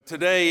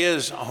Today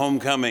is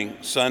Homecoming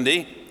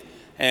Sunday,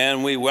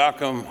 and we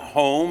welcome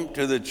home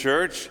to the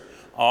church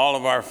all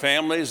of our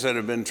families that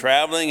have been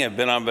traveling, have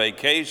been on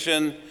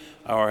vacation,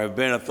 or have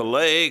been at the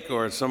lake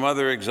or at some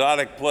other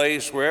exotic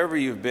place. Wherever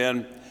you've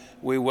been,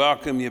 we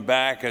welcome you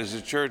back as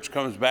the church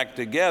comes back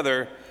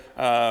together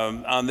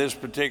on this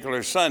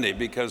particular Sunday,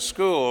 because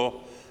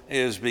school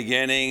is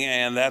beginning,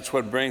 and that's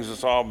what brings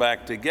us all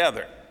back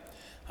together.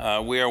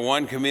 We are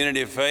one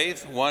community of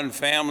faith, one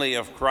family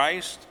of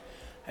Christ,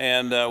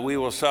 and we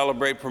will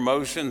celebrate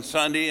Promotion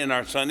Sunday in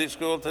our Sunday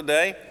school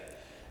today.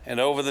 And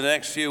over the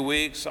next few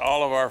weeks,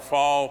 all of our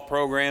fall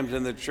programs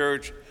in the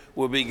church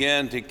will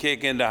begin to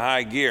kick into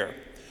high gear.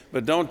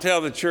 But don't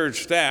tell the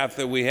church staff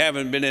that we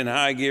haven't been in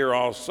high gear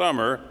all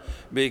summer,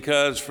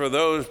 because for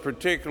those,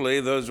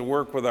 particularly those who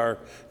work with our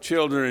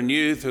children and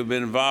youth who've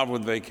been involved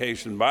with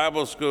Vacation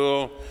Bible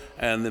School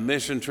and the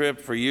mission trip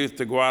for youth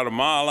to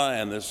Guatemala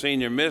and the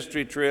senior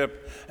mystery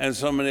trip and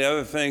so many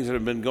other things that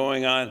have been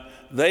going on,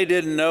 they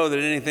didn't know that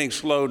anything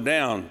slowed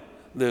down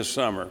this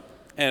summer,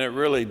 and it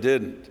really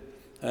didn't.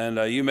 And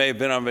you may have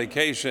been on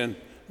vacation,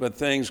 but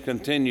things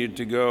continued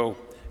to go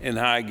in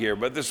high gear.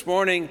 But this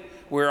morning,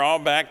 we're all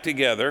back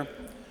together.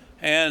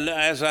 And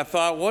as I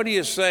thought, what do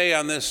you say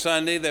on this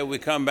Sunday that we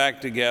come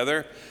back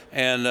together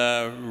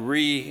and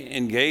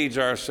re-engage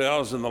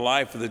ourselves in the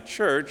life of the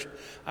church?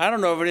 I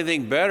don't know of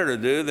anything better to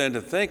do than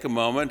to think a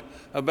moment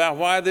about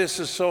why this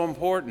is so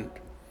important,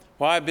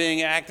 why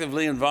being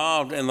actively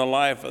involved in the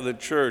life of the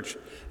church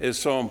is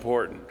so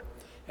important.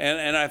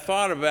 And I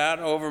thought about,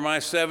 over my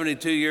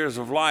 72 years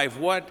of life,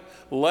 what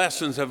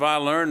lessons have I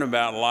learned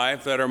about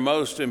life that are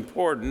most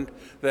important,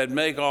 that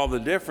make all the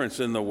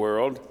difference in the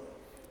world?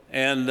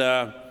 And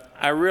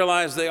I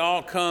realize they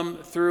all come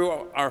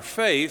through our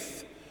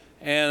faith,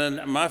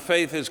 and my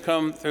faith has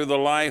come through the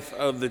life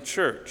of the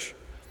church.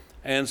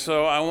 And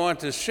so I want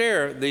to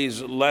share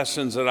these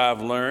lessons that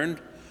I've learned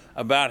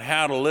about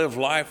how to live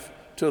life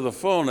to the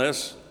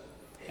fullness.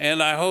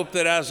 And I hope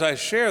that as I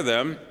share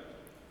them,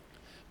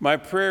 my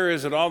prayer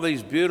is that all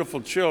these beautiful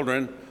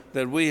children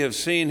that we have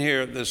seen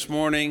here this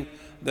morning,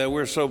 that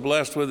we're so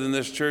blessed with in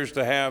this church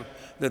to have,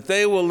 that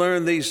they will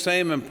learn these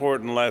same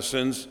important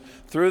lessons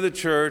through the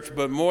church,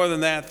 but more than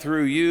that,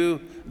 through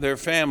you, their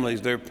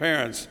families, their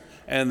parents,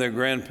 and their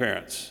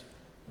grandparents.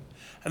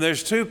 And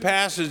there's two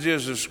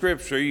passages of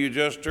Scripture you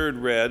just heard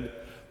read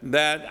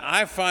that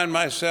I find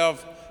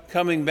myself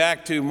coming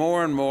back to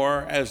more and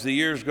more as the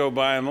years go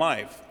by in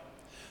life.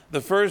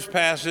 The first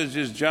passage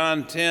is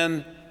John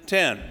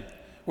 10:10,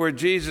 where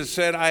Jesus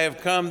said, "I have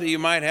come that you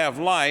might have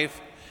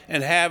life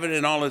and have it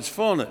in all its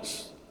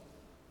fullness."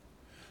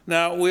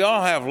 Now, we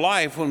all have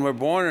life when we're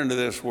born into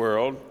this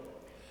world,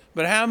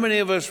 but how many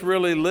of us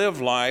really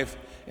live life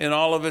in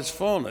all of its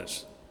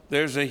fullness?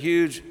 There's a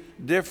huge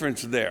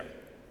difference there.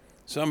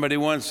 Somebody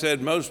once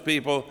said most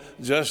people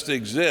just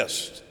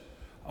exist.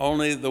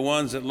 Only the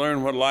ones that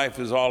learn what life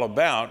is all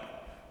about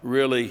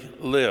really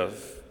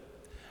live.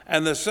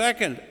 And the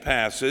second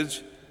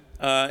passage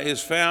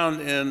is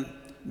found in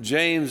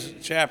James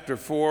chapter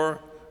 4,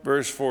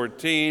 verse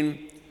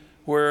 14,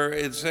 where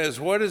it says,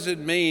 what does it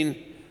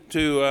mean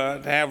to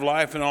have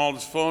life in all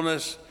its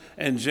fullness?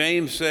 And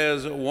James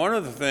says one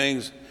of the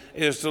things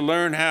is to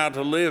learn how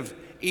to live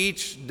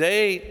each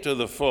day to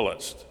the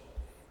fullest.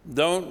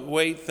 Don't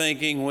wait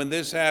thinking when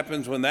this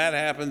happens, when that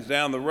happens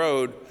down the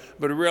road,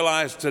 but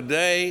realize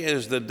today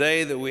is the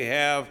day that we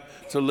have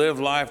to live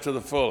life to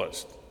the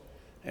fullest.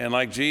 And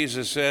like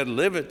Jesus said,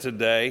 live it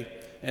today,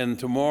 and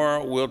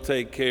tomorrow will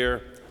take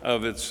care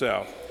of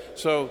itself.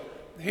 So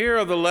here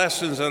are the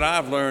lessons that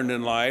I've learned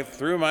in life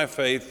through my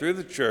faith, through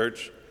the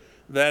church,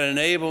 that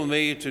enable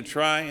me to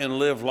try and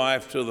live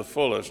life to the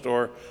fullest,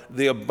 or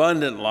the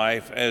abundant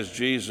life as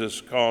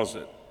Jesus calls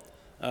it.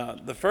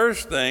 The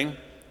first thing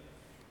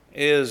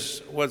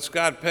is what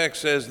Scott Peck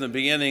says in the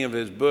beginning of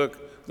his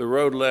book, The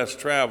Road Less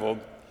Traveled,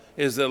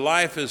 is that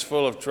life is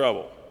full of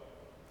trouble.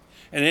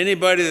 And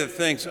anybody that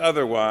thinks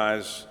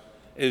otherwise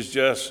is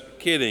just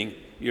kidding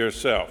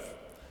yourself.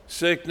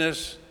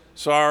 Sickness,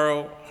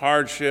 sorrow,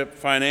 hardship,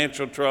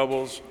 financial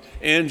troubles,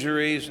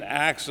 injuries,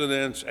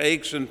 accidents,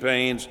 aches and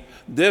pains,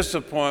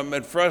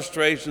 disappointment,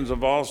 frustrations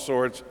of all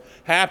sorts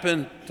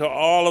happen to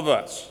all of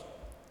us.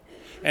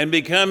 And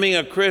becoming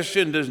a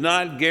Christian does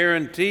not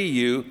guarantee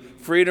you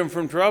freedom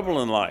from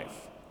trouble in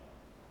life.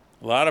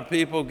 A lot of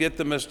people get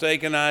the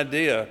mistaken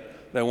idea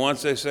that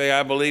once they say,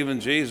 I believe in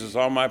Jesus,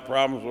 all my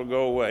problems will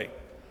go away.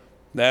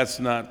 That's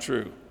not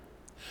true.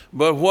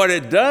 But what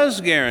it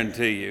does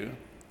guarantee you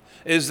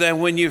is that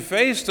when you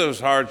face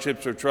those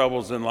hardships or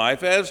troubles in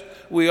life, as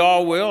we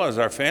all will, as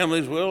our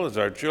families will, as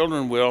our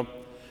children will,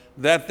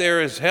 that there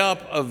is help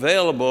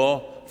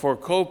available for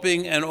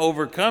coping and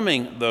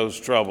overcoming those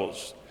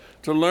troubles,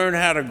 to learn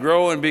how to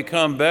grow and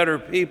become better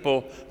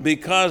people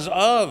because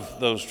of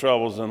those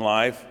troubles in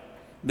life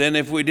than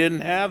if we didn't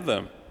have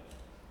them.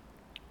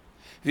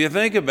 If you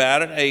think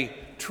about it, a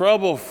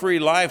trouble-free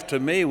life to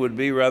me would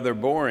be rather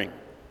boring.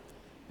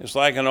 It's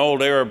like an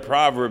old Arab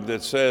proverb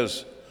that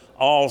says,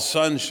 all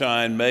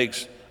sunshine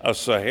makes a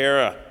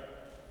Sahara.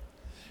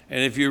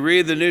 And if you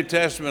read the New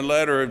Testament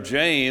letter of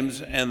James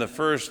and the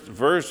first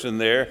verse in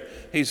there,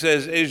 he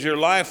says, "Is your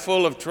life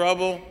full of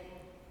trouble?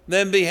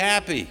 Then be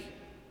happy."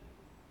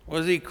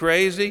 Was he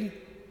crazy?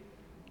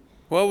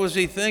 What was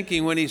he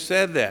thinking when he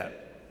said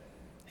that?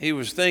 He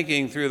was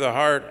thinking through the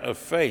heart of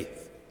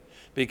faith,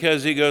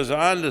 because he goes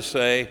on to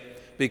say,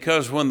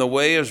 "Because when the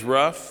way is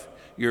rough,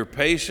 your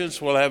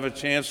patience will have a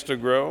chance to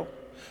grow.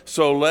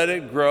 So let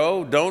it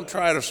grow. Don't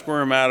try to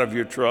squirm out of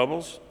your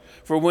troubles.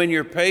 For when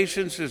your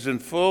patience is in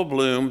full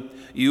bloom,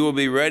 you will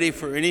be ready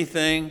for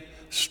anything,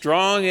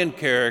 strong in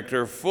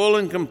character, full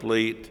and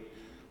complete.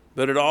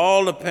 But it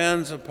all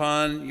depends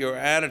upon your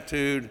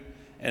attitude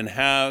and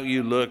how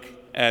you look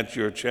at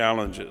your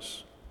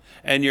challenges.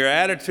 And your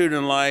attitude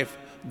in life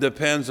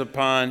depends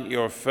upon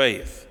your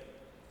faith."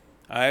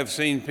 I have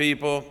seen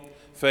people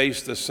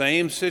face the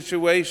same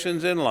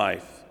situations in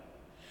life,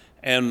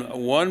 and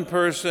one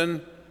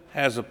person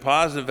has a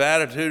positive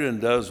attitude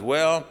and does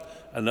well.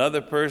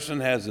 Another person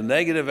has a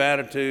negative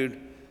attitude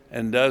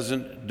and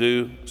doesn't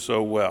do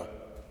so well.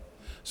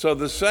 So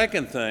the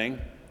second thing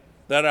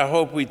that I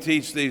hope we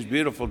teach these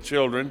beautiful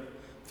children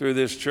through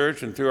this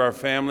church and through our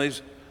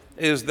families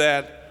is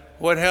that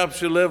what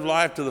helps you live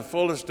life to the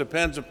fullest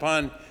depends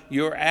upon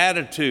your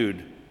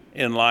attitude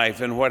in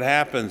life and what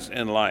happens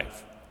in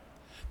life.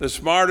 The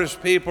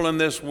smartest people in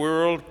this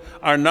world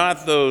are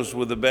not those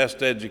with the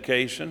best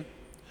education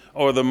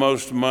or the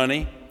most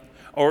money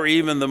or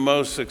even the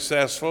most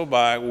successful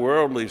by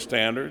worldly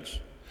standards.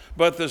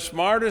 But the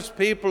smartest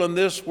people in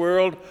this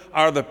world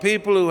are the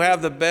people who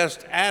have the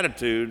best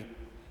attitude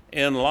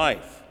in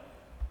life.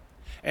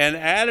 And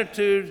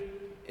attitude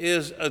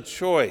is a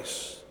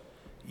choice.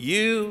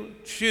 You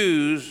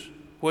choose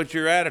what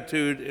your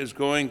attitude is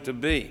going to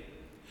be.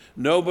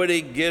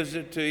 Nobody gives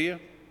it to you.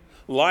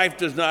 Life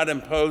does not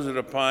impose it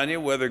upon you,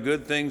 whether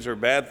good things or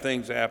bad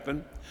things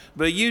happen,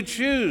 but you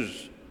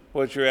choose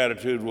what your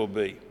attitude will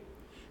be.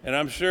 And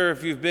I'm sure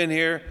if you've been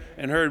here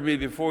and heard me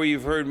before,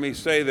 you've heard me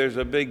say there's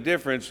a big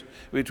difference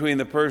between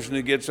the person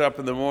who gets up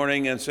in the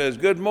morning and says,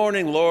 "Good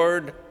morning,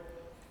 Lord,"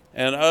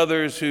 and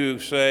others who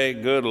say,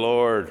 "Good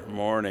Lord,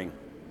 morning."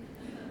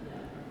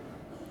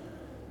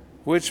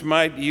 Which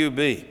might you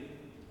be?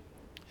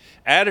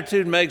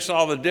 Attitude makes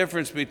all the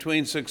difference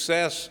between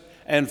success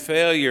and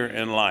failure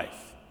in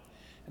life.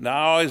 And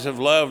I always have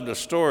loved a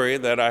story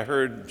that I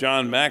heard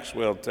John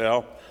Maxwell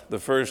tell the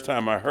first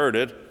time I heard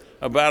it,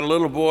 about a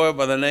little boy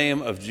by the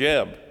name of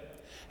Jeb.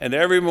 And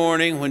every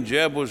morning when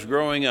Jeb was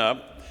growing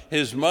up,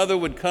 his mother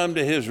would come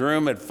to his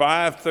room at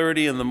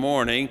 5:30 in the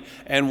morning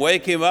and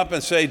wake him up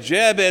and say,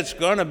 "Jeb, it's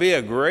going to be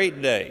a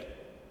great day."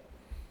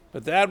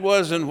 But that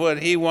wasn't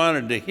what he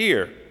wanted to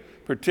hear,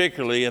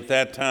 particularly at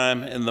that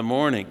time in the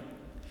morning.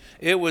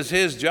 It was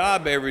his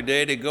job every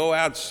day to go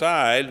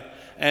outside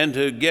and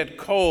to get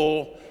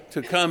coal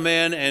to come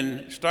in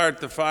and start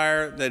the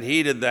fire that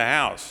heated the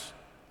house.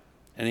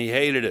 And he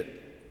hated it.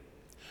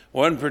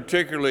 One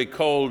particularly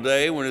cold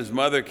day, when his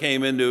mother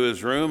came into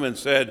his room and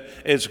said,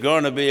 "It's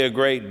going to be a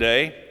great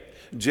day,"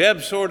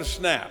 Jeb sort of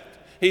snapped.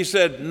 He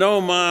said, "No,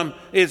 Mom,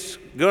 it's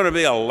going to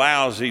be a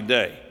lousy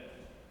day.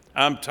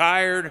 I'm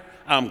tired,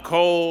 I'm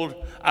cold,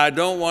 I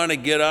don't want to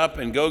get up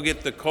and go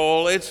get the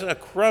coal. It's a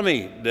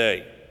crummy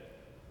day."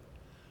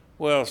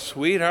 "Well,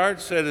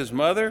 sweetheart," said his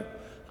mother,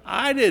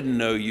 "I didn't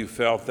know you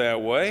felt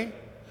that way.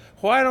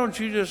 Why don't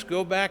you just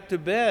go back to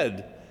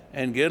bed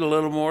and get a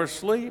little more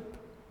sleep?"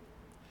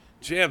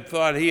 Jeb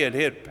thought he had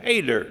hit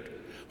pay dirt.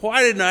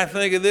 "Why didn't I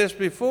think of this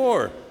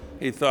before?"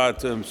 he thought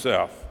to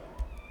himself.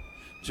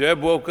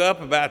 Jeb woke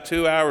up about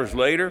 2 hours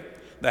later.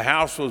 The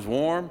house was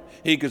warm.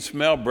 He could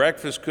smell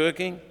breakfast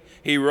cooking.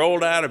 He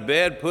rolled out of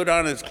bed, put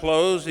on his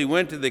clothes. He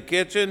went to the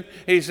kitchen.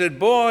 He said,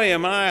 "Boy,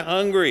 am I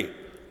hungry.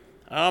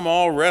 I'm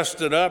all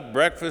rested up.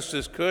 Breakfast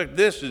is cooked.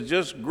 This is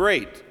just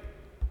great."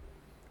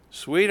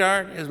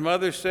 "Sweetheart," his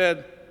mother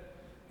said,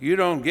 "you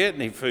don't get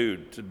any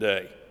food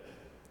today.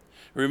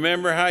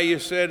 Remember how you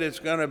said it's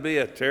going to be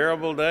a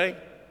terrible day?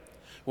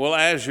 Well,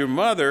 as your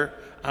mother,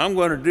 I'm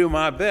going to do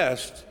my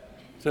best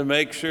to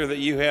make sure that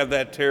you have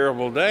that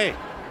terrible day.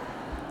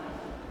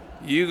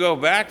 You go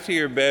back to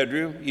your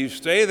bedroom, you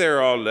stay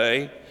there all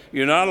day,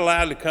 you're not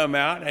allowed to come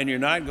out, and you're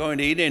not going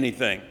to eat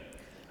anything.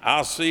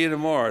 I'll see you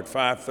tomorrow at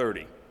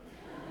 5:30.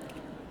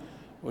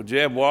 Well,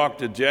 Jeb walked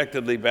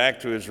dejectedly back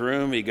to his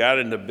room. He got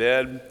into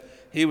bed.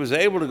 He was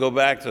able to go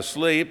back to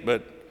sleep,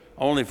 but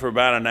only for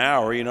about an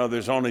hour. You know,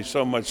 there's only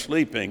so much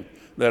sleeping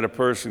that a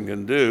person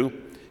can do.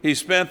 He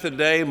spent the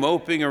day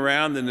moping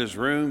around in his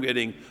room,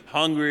 getting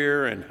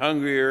hungrier and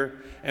hungrier,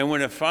 and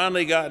when it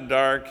finally got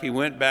dark, he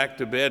went back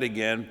to bed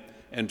again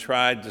and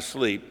tried to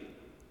sleep.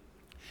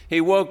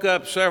 He woke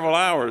up several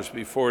hours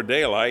before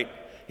daylight.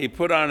 He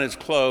put on his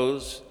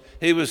clothes.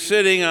 He was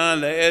sitting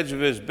on the edge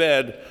of his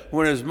bed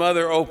when his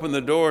mother opened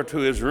the door to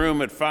his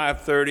room at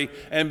 5:30,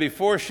 and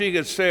before she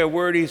could say a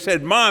word, he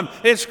said, "Mom,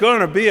 it's going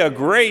to be a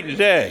great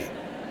day."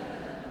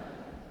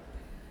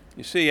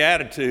 You see,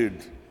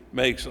 attitude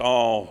makes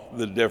all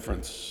the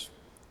difference.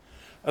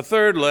 A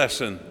third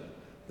lesson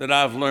that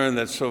I've learned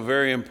that's so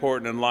very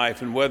important in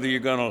life, and whether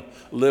you're going to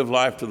live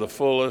life to the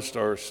fullest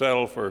or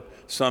settle for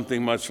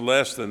something much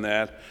less than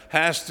that,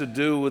 has to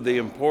do with the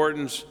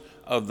importance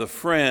of the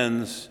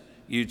friends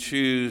you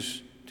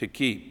choose to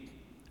keep.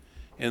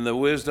 In the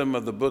wisdom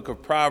of the book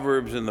of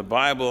Proverbs in the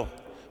Bible,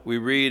 we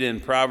read in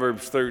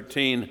Proverbs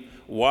 13,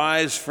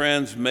 "Wise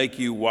friends make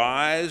you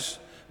wise,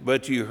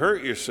 but you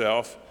hurt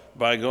yourself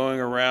by going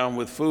around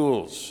with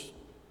fools."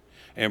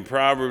 In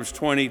Proverbs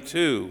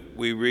 22,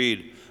 we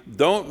read,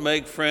 "Don't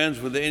make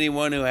friends with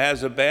anyone who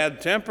has a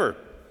bad temper.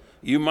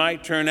 You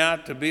might turn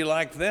out to be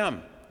like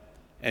them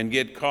and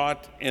get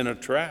caught in a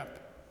trap."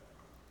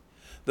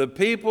 The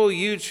people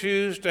you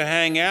choose to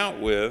hang out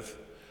with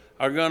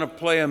are going to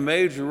play a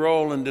major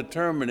role in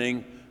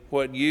determining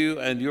what you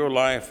and your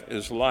life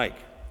is like.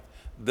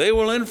 They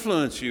will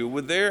influence you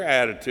with their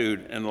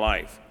attitude in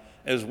life,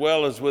 as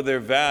well as with their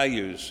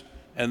values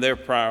and their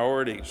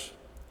priorities.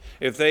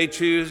 If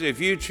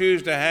you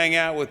choose to hang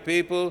out with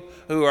people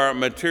who are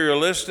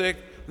materialistic,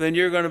 then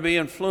you're going to be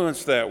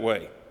influenced that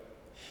way.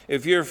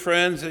 If your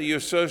friends that you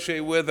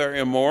associate with are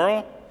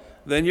immoral,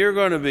 then you're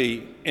going to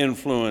be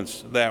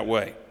influenced that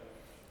way.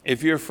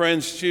 If your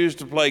friends choose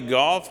to play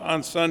golf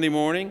on Sunday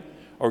morning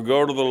or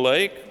go to the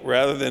lake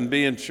rather than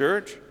be in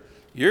church,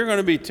 you're going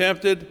to be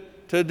tempted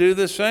to do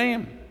the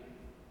same.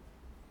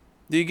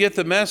 Do you get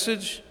the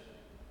message?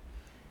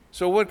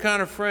 So what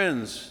kind of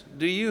friends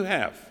do you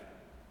have?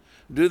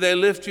 Do they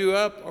lift you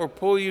up or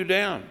pull you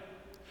down?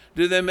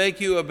 Do they make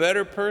you a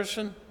better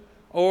person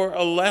or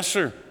a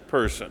lesser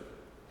person?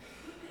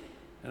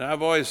 And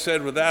I've always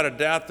said without a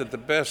doubt that the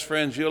best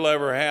friends you'll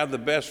ever have, the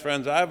best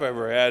friends I've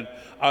ever had,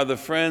 are the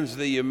friends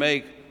that you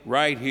make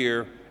right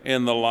here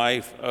in the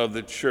life of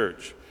the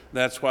church.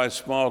 That's why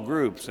small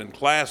groups and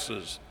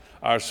classes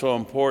are so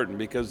important,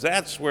 because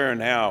that's where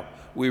and how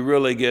we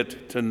really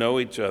get to know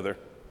each other.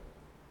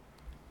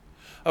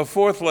 A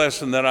fourth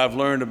lesson that I've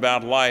learned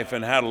about life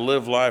and how to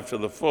live life to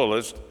the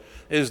fullest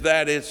is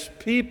that it's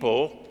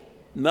people,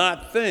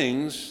 not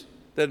things,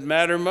 that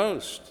matter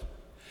most.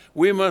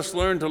 We must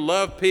learn to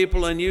love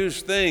people and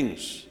use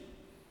things.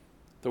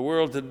 The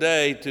world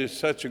today, to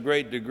such a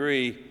great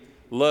degree,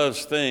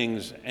 loves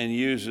things and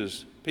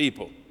uses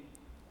people.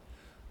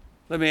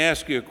 Let me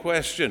ask you a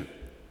question.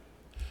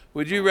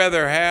 Would you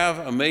rather have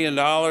 $1 million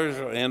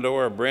and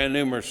or a brand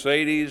new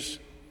Mercedes,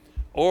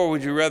 or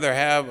would you rather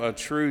have a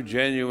true,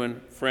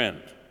 genuine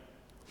friend?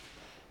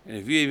 And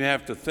if you even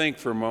have to think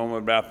for a moment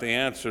about the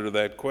answer to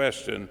that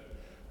question,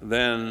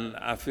 then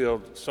I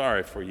feel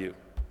sorry for you.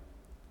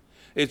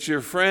 It's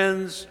your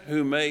friends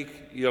who make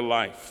your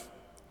life.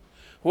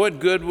 What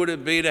good would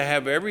it be to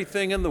have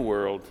everything in the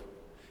world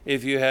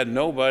if you had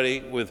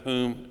nobody with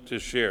whom to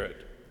share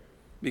it?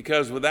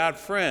 Because without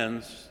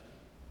friends,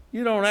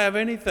 you don't have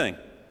anything.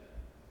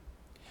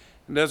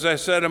 And as I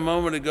said a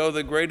moment ago,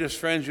 the greatest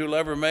friends you'll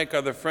ever make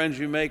are the friends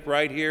you make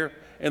right here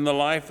in the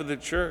life of the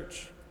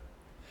church.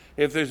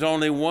 If there's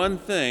only one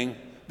thing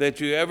that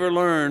you ever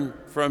learn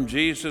from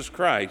Jesus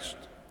Christ,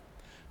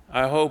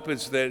 I hope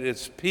it's that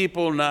it's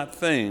people, not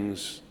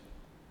things,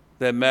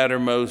 that matter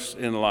most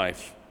in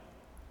life.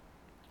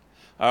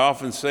 I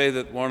often say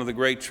that one of the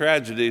great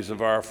tragedies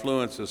of our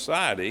affluent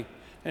society,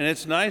 and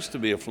it's nice to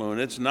be affluent,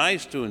 it's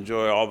nice to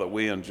enjoy all that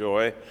we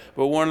enjoy,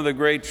 but one of the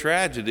great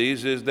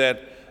tragedies is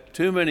that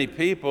too many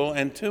people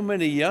and too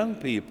many young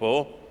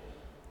people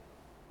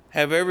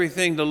have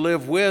everything to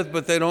live with,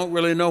 but they don't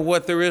really know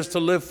what there is to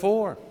live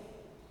for.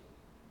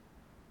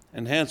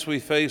 And hence we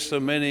face so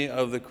many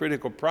of the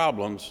critical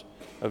problems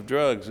of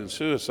drugs and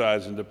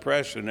suicides and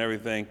depression and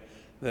everything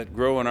that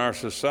grow in our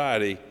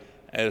society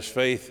as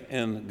faith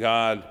in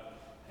God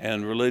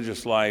and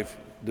religious life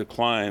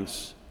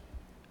declines.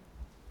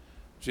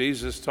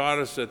 Jesus taught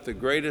us that the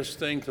greatest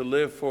thing to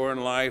live for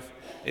in life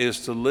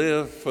is to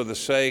live for the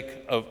sake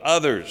of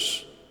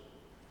others,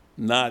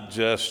 not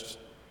just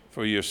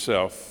for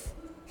yourself.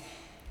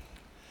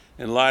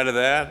 In light of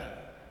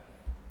that,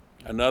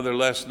 another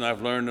lesson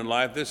I've learned in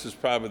life, this is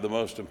probably the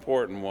most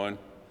important one,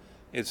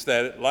 it's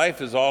that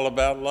life is all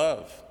about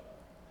love.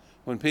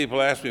 When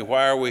people ask me,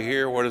 why are we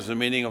here? What is the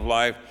meaning of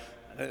life?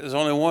 There's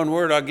only one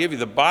word I'll give you.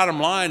 The bottom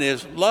line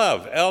is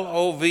love,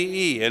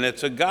 L-O-V-E, and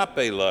it's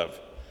agape love,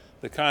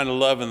 the kind of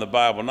love in the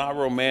Bible, not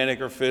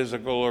romantic or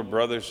physical or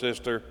brother,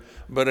 sister,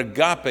 but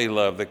agape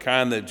love, the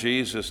kind that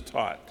Jesus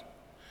taught.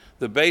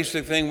 The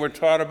basic thing we're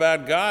taught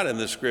about God in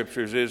the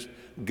scriptures is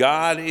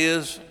God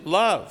is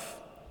love.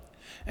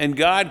 And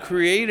God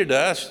created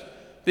us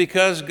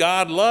because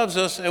God loves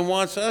us and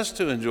wants us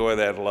to enjoy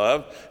that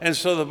love. And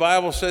so the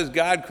Bible says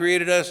God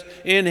created us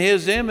in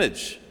His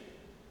image.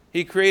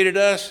 He created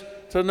us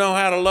to know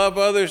how to love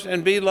others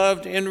and be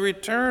loved in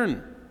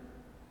return.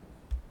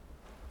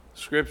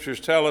 Scriptures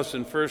tell us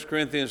in 1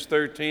 Corinthians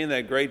 13,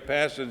 that great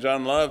passage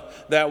on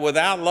love, that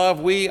without love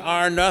we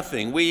are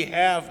nothing. We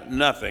have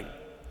nothing.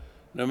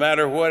 No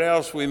matter what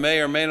else we may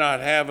or may not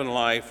have in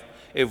life,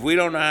 if we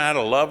don't know how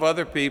to love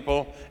other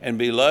people and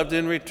be loved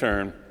in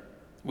return,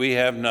 we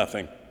have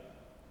nothing.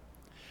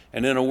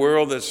 And in a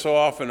world that so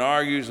often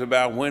argues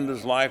about when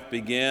does life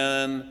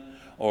begin,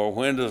 or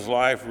when does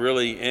life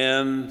really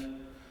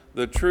end?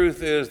 The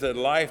truth is that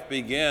life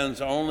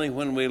begins only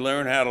when we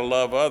learn how to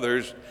love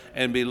others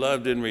and be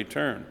loved in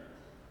return.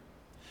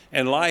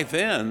 And life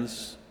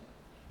ends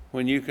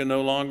when you can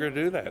no longer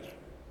do that.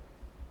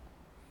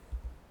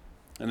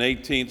 An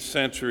 18th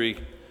century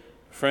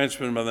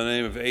Frenchman by the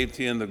name of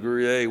Etienne de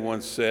Gouret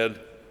once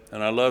said,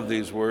 and I love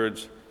these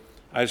words,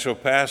 "I shall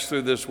pass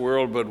through this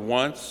world but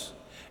once.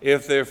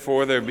 If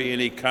therefore there be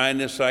any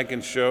kindness I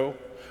can show,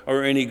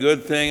 or any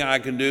good thing I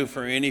can do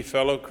for any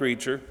fellow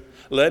creature,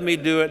 let me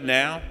do it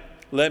now.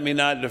 Let me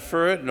not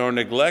defer it nor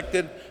neglect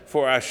it,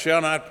 for I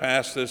shall not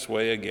pass this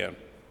way again."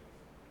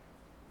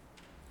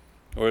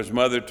 Or as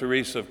Mother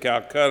Teresa of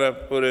Calcutta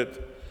put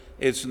it,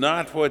 "It's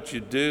not what you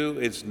do,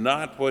 it's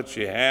not what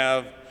you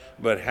have,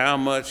 but how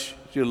much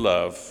you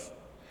love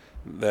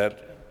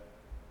that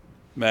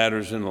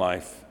matters in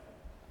life."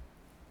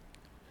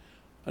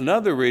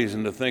 Another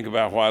reason to think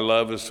about why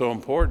love is so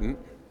important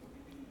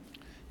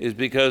is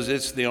because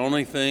it's the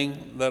only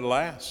thing that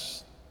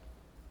lasts.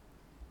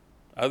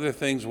 Other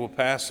things will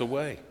pass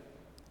away.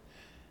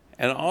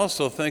 And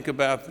also think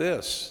about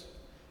this.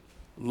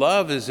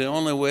 Love is the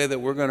only way that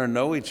we're going to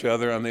know each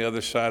other on the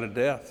other side of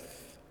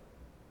death.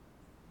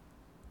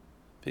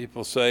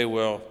 People say,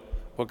 well,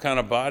 what kind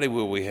of body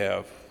will we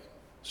have?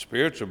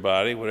 Spiritual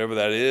body, whatever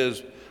that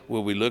is.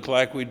 Will we look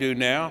like we do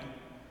now?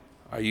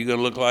 Are you going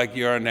to look like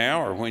you are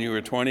now, or when you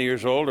were 20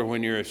 years old, or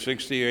when you're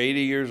 60 or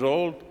 80 years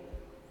old?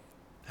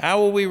 How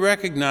will we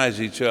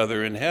recognize each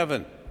other in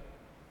heaven?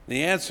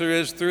 The answer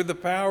is through the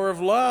power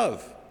of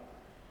love.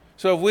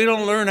 So if we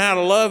don't learn how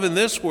to love in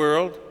this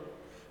world,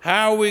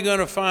 how are we going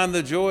to find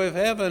the joy of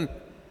heaven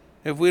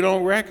if we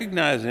don't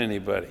recognize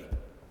anybody?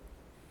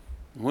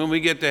 When we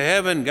get to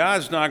heaven,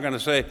 God's not going to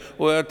say,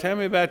 well, tell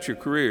me about your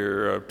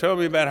career, or tell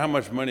me about how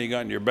much money you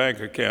got in your bank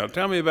account,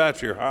 tell me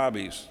about your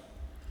hobbies.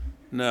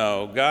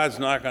 No, God's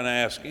not going to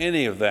ask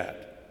any of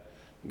that.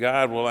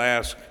 God will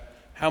ask,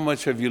 how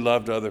much have you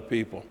loved other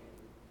people,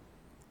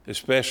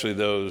 especially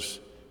those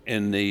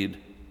in need?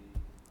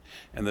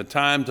 And the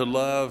time to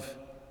love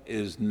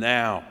is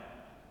now,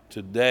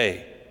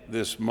 today,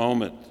 this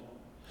moment.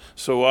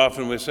 So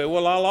often we say,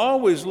 well, I'll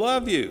always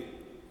love you.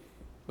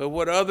 But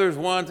what others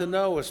want to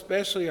know,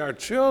 especially our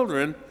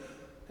children,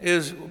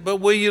 is, but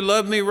will you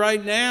love me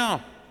right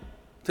now?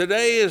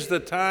 Today is the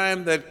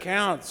time that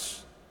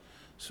counts.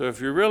 So if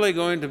you're really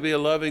going to be a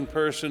loving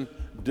person,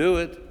 do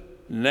it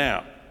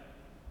now,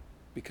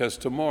 because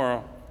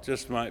tomorrow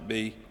just might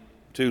be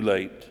too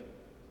late.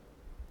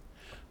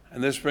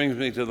 And this brings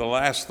me to the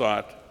last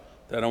thought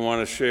that I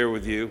want to share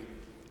with you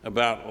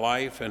about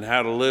life and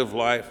how to live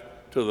life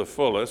to the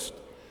fullest.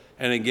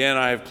 And again,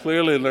 I have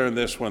clearly learned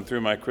this one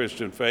through my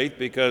Christian faith,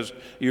 because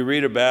you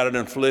read about it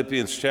in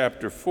Philippians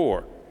chapter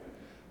 4,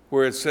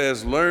 where it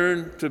says,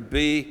 learn to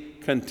be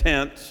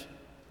content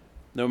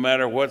no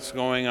matter what's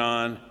going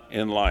on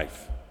in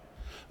life.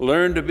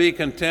 Learn to be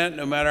content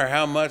no matter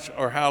how much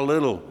or how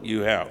little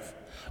you have.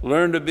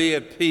 Learn to be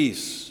at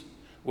peace,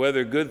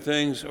 whether good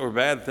things or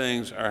bad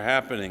things are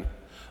happening.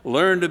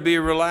 Learn to be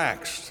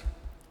relaxed,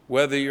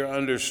 whether you're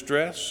under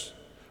stress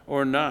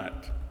or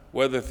not,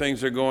 whether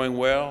things are going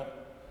well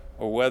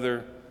or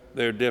whether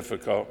they're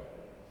difficult.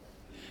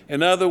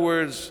 In other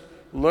words,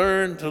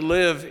 learn to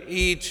live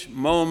each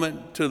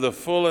moment to the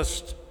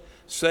fullest.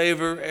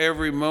 Savor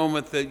every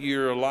moment that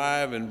you're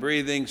alive and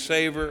breathing.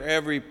 Savor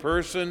every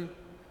person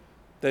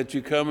that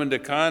you come into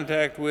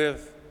contact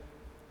with.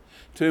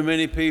 Too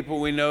many people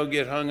we know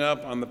get hung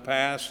up on the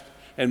past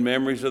and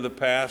memories of the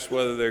past,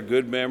 whether they're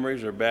good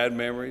memories or bad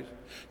memories.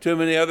 Too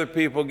many other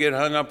people get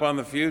hung up on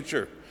the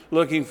future,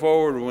 looking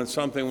forward when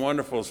something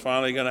wonderful is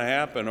finally going to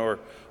happen,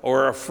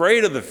 or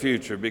afraid of the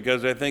future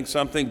because they think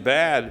something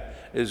bad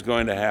is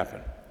going to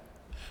happen.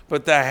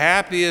 But the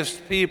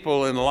happiest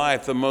people in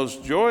life, the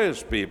most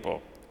joyous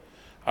people,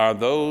 are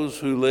those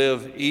who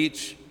live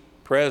each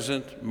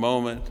present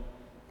moment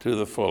to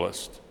the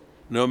fullest,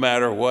 no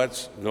matter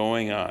what's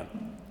going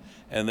on.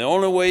 And the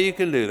only way you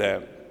can do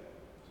that,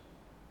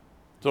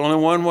 there's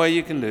only one way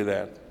you can do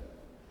that,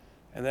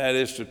 and that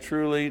is to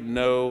truly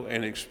know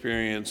and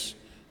experience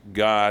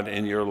God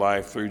in your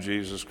life through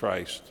Jesus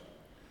Christ,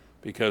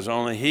 because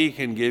only He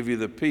can give you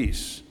the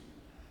peace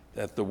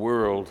that the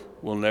world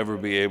will never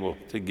be able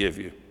to give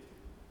you.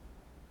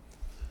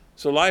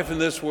 So life in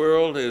this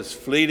world is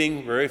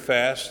fleeting very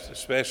fast,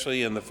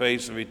 especially in the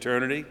face of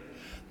eternity.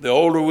 The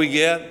older we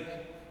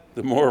get,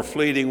 the more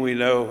fleeting we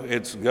know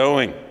it's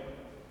going.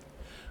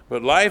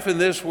 But life in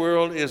this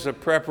world is a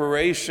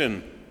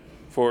preparation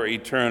for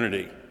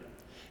eternity.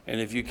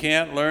 And if you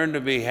can't learn to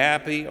be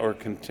happy or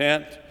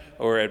content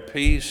or at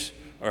peace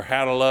or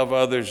how to love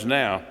others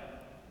now,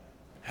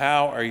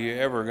 how are you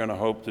ever going to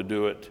hope to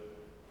do it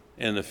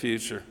in the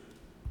future?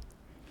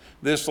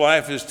 This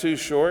life is too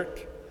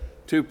short,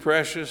 too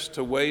precious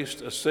to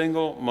waste a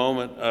single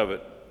moment of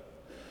it.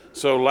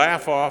 So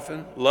laugh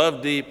often,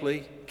 love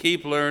deeply,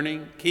 keep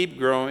learning, keep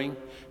growing,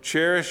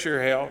 cherish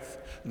your health,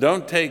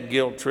 don't take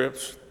guilt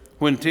trips.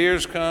 When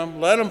tears come,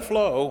 let them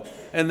flow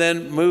and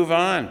then move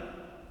on.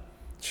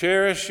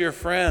 Cherish your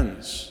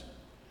friends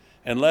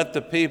And let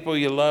the people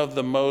you love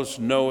the most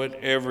know it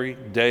every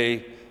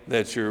day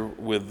that you're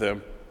with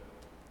them.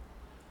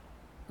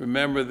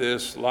 Remember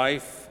this,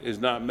 life is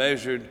not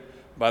measured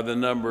by the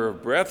number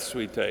of breaths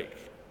we take,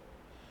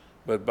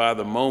 but by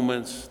the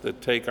moments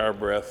that take our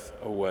breath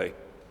away.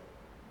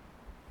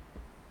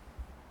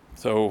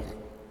 So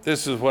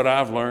this is what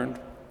I've learned.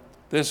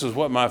 This is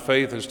what my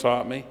faith has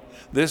taught me.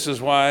 This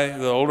is why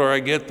the older I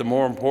get, the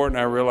more important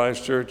I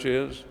realize church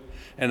is.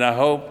 And I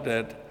hope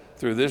that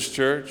through this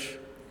church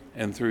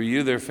and through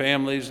you, their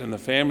families, and the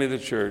family of the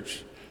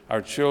church,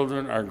 our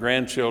children, our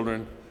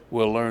grandchildren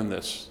will learn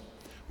this.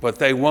 But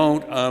they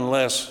won't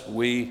unless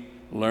we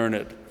learn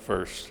it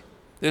first.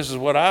 This is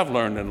what I've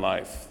learned in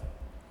life.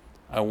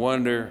 I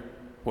wonder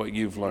what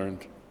you've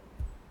learned.